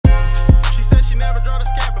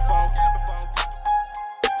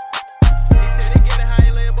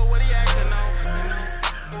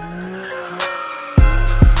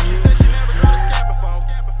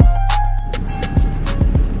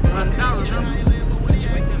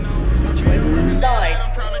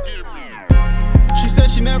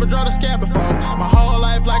never draw the scab before. My whole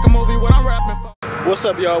life like a movie, what I'm rapping for. What's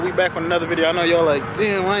up, y'all? We back with another video. I know y'all like,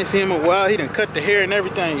 damn, I ain't seen him in a while. He done cut the hair and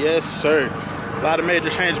everything. Yes, sir. A lot of major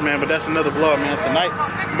change, man, but that's another vlog, man. Tonight,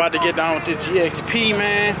 I'm about to get down with this GXP,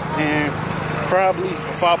 man, and probably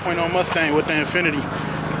a 5.0 Mustang with the Infiniti.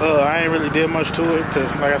 I ain't really did much to it because,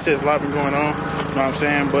 like I said, there's a lot been going on. You know what I'm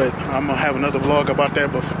saying? But I'm going to have another vlog about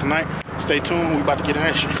that. But for tonight, stay tuned. We about to get in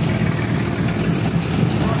action.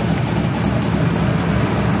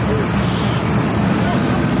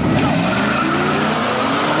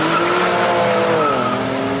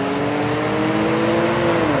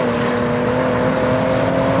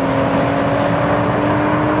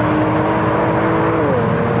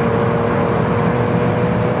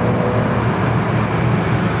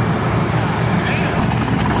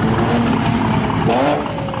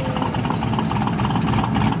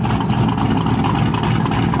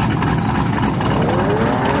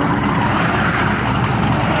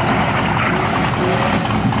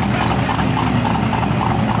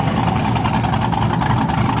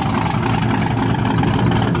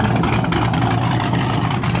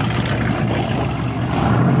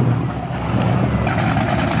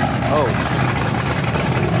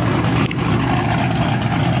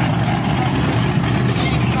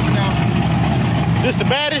 This the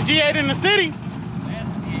baddest G8 in the city.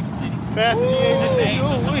 Fastest G8 in the city. Fastest G8 in the city.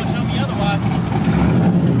 Someone show me otherwise.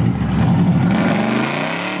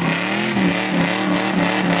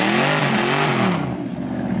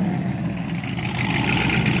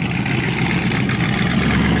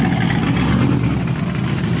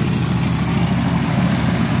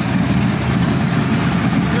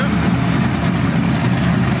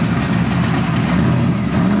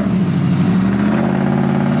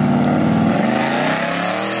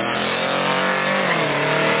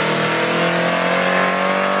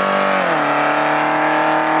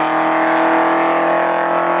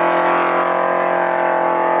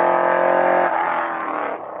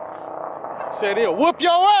 Said he'll whoop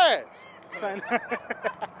your ass.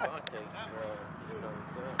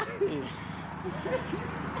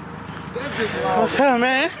 What's up,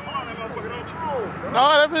 man? No,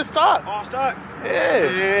 that bitch stopped. Oh, stopped?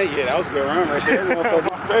 Yeah, that was a good run right there.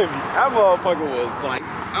 That motherfucker was like,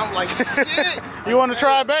 I'm like, shit. You want to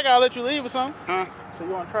try it back? I'll let you leave or something. Huh? So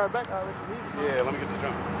you want to try it back? I'll let you leave. Yeah, let me get the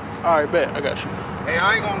jump. All right, bet. I got you. Hey,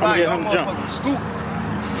 I ain't gonna lie, y'all motherfucking scoop.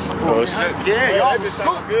 Oh, shit. Yeah, y'all bitch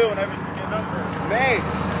sound good when that bitch get number. Man.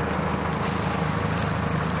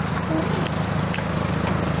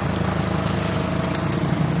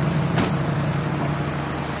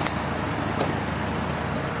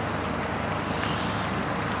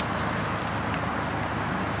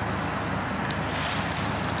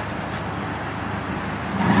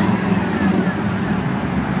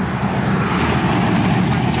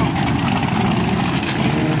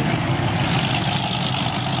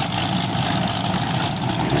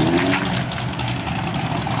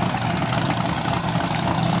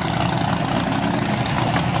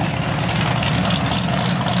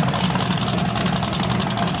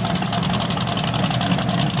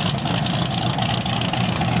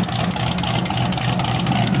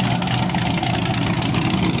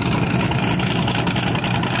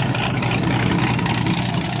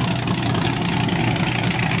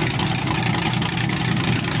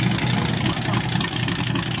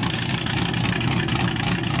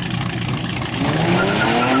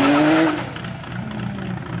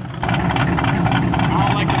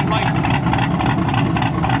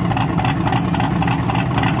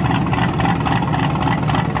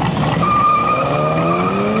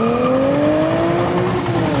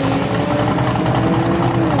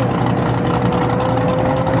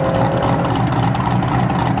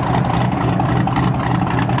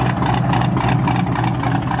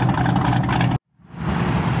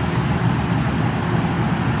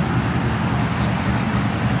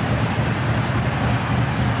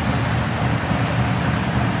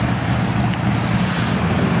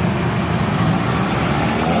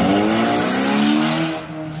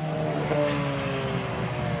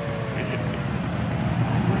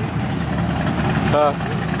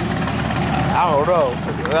 I don't know.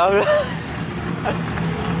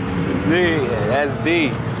 D, that's D.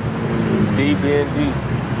 D being D.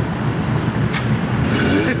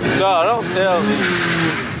 No, don't tell me.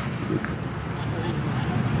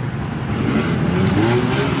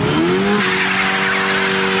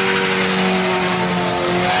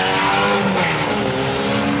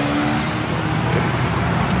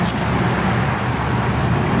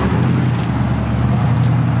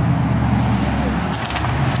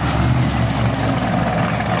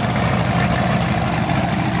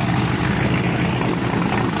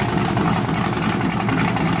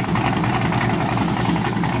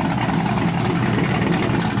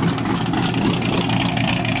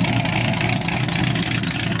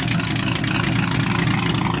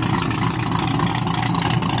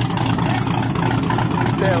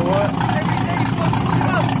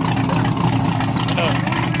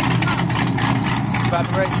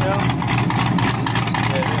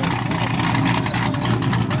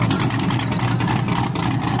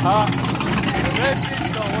 Huh? The red bitch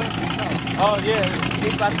don't win. Oh yeah, he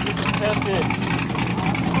about to get the test hit.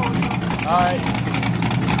 Alright.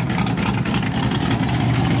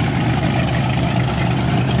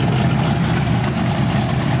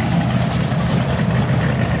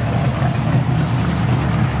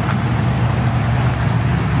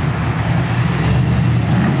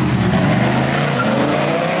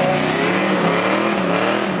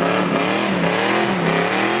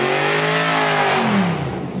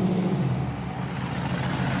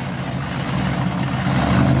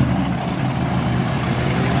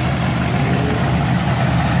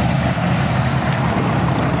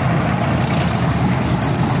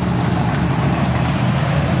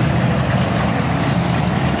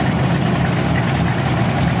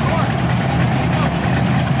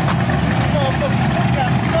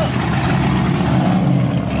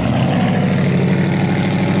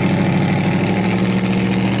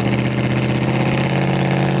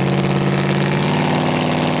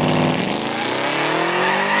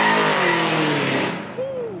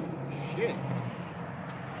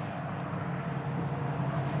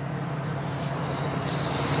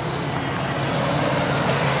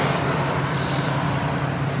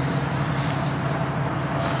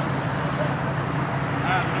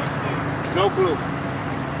 No clue.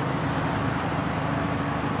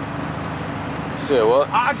 Shit, what?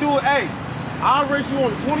 I'll do it. Hey, I'll race you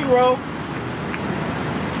on the 20 row.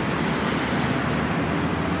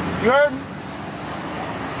 You heard me?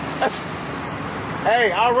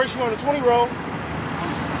 Hey, I'll race you on the 20 row. Wait,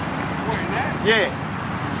 that? Yeah.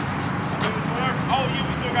 Oh, yeah,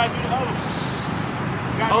 we still got to do the other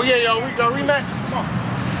one. Oh, yeah, yo, we got rematch. Come on.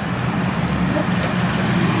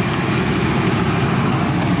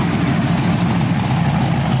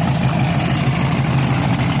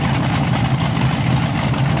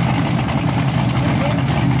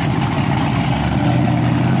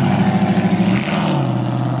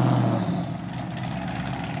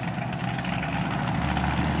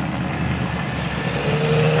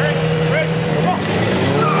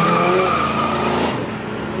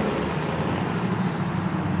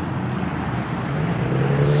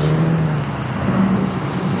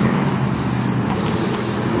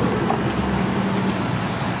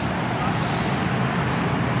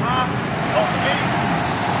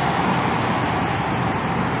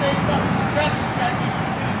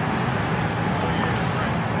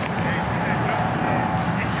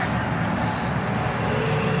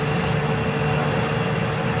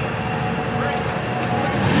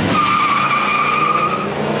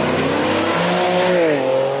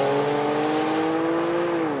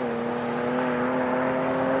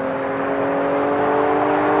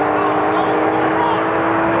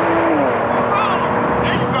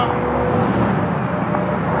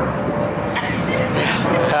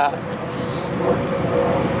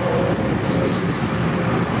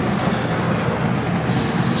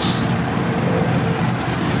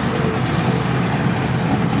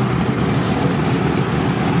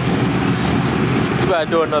 He about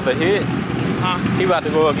to do another hit. Huh? He about to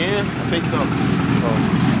go again. I think so. Oh.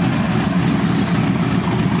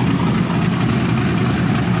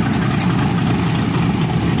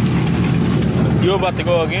 You about to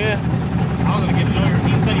go again? I was going to get Junior.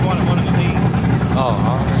 He said he wanted one in the league. Oh,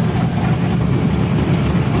 alright.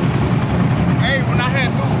 Hey, when I had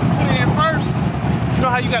Lou put it in first, you know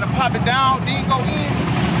how you got to pop it down, then go in?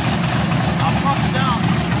 I popped it down.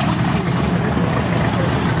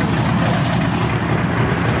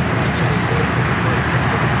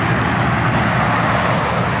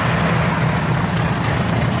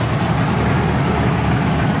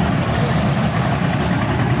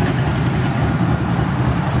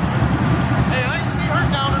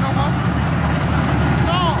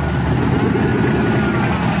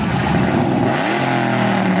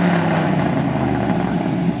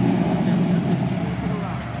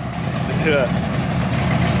 Yeah.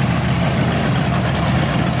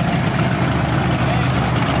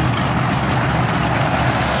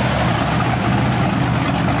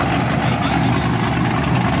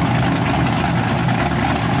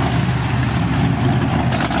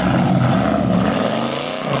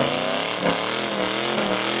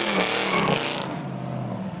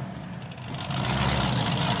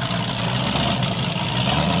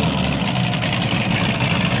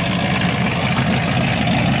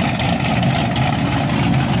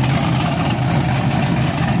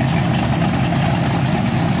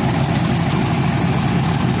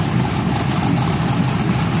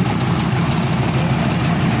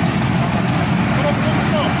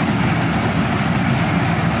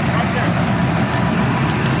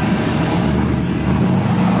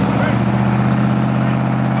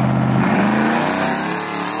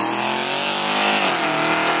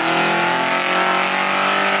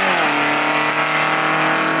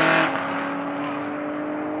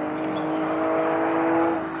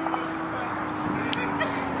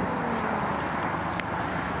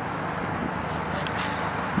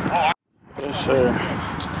 Yes, sir.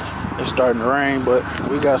 It's starting to rain, but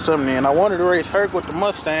we got something in. I wanted to race Herc with the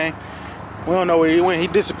Mustang. We don't know where he went. He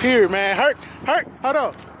disappeared, man. Herc, hold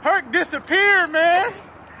on. Herc disappeared, man.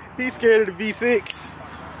 He's scared of the V6.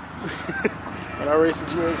 But I raced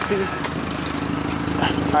the GXP.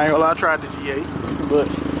 I ain't gonna lie, I tried the G8, but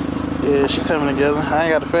yeah, she coming together. I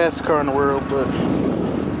ain't got the fastest car in the world, but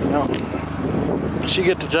you know, she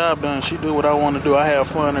get the job done. She do what I want to do. I have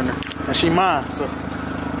fun in her, and she mine. So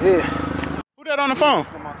yeah. Who that on the phone?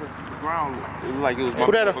 It was like it was my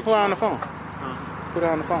Who that on the phone? Who that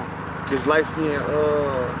on the phone? This light skin, I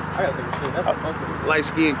gotta take a shit. That's light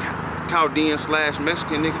skin Chaldean /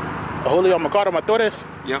 Mexican nigga. Julio Mercado Motores.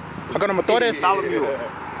 Yep. I got a Motores. Follow me.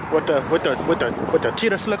 With the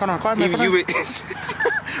cheetah slick on her car, man. With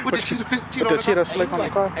the cheetah slick on the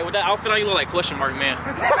car. Hey, with that outfit on, you look like question mark man.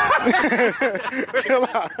 Chill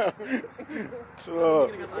out.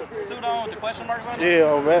 Suit on with the question marks on it?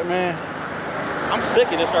 Yeah, on Batman. I'm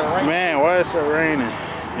sick of this starting to rain. Man, why is it raining?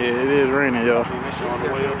 Yeah, it is raining, y'all.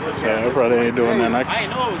 Yeah, I probably ain't doing nothing. I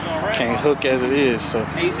didn't know it was gonna rain. Can't hook as it is, so.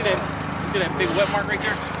 Hey, you see that big wet mark right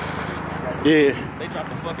there? Yeah. They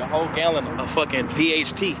dropped a fucking whole gallon of fucking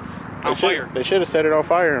VHT on fire. They should have set it on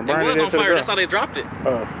fire and burned it into the ground. That's how they dropped it.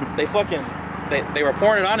 They fucking, they were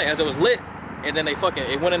pouring it on it as it was lit, and then it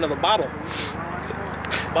went into the bottle.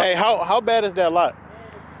 Hey, how bad is that lot?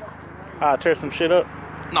 I'll tear some shit up.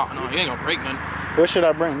 No, you ain't gonna break none. What should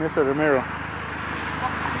I bring, this or the mirror?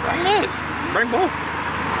 Bring that. Bring both.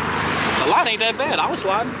 The lot ain't that bad. I was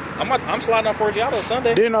sliding. I'm sliding on Forgiato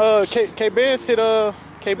Sunday. Didn't K-Benz hit a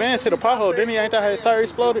pothole? Didn't he? Ain't that how his tire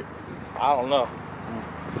exploded? I don't know.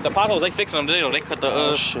 The potholes, they fixing them today. They cut the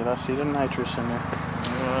oh shit, I see the nitrous in there.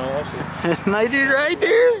 Nitrous right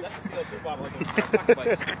there. That's the CO2 bottle.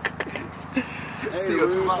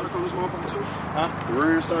 CO2 bottle from this motherfucker too? Huh? The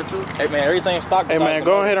rear start too? Hey man, everything's stock. Hey man,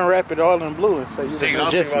 go ahead and wrap it all in blue and say you I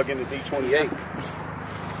was thinking about getting this E28.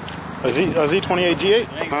 A Z28 G8?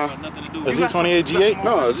 Huh? A Z28 G8?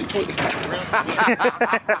 No, a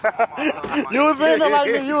Z28. You was saying that like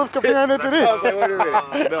you was comparing it to this. I was like, wait a minute.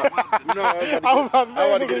 No, I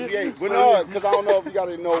want to get a V8. But no, because I don't know if you got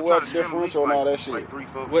to know what differential and all that shit.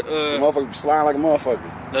 What, the motherfucker be sliding like a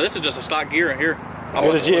motherfucker. No, this is just a stock gear in here. Get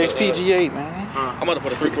a GXP G8, man. I'm about to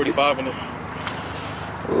put a 345 in it.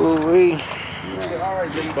 Ooh-wee.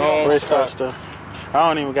 Race car stuff. I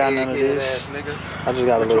don't even got none of this. I just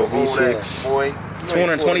got a little V6.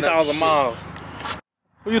 220,000 miles.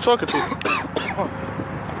 Who you talking to?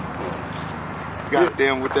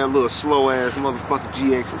 Goddamn with that little slow ass motherfucking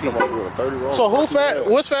GXP. So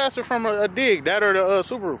what's faster from a dig, that or the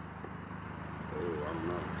Subaru?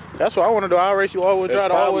 That's what I want to do. I'll race you all-wheel drive.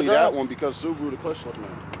 Probably that one because Subaru the clutch stuff now.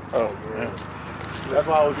 Oh, yeah. That's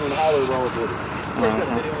why I was doing the highway roads with it.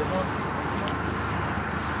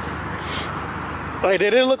 Wait,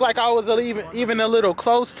 did it look like I was even a little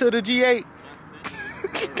close to the G8?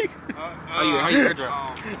 How you air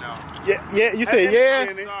drive? Yeah, you said yeah?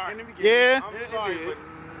 Yeah? I'm sorry, but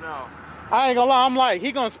no. I ain't gonna lie, I'm like,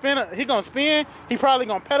 he gonna spin, he probably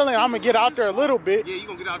gonna pedal it, I'm gonna get out there a little bit. Yeah, you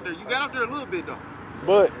gonna get out there. You got out there a little bit though.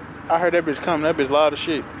 But I heard that bitch coming, that bitch loud as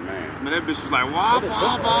shit. Man, that bitch was like, wah,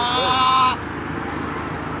 wah, wah.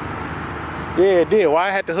 Yeah, it did. Why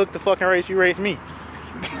I had to hook the fucking race, you raced me.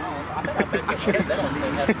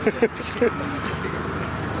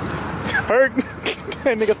 Hurt.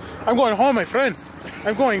 Nigga, I'm going home, my friend.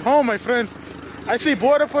 I'm going home, my friend. I see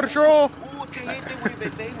border patrol.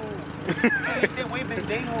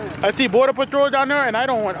 I see border patrol down there, and I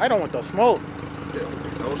don't want the smoke.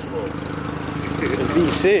 No smoke. The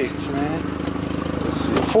V6, man.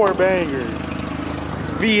 4 banger.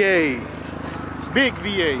 VA. Big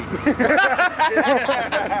VA.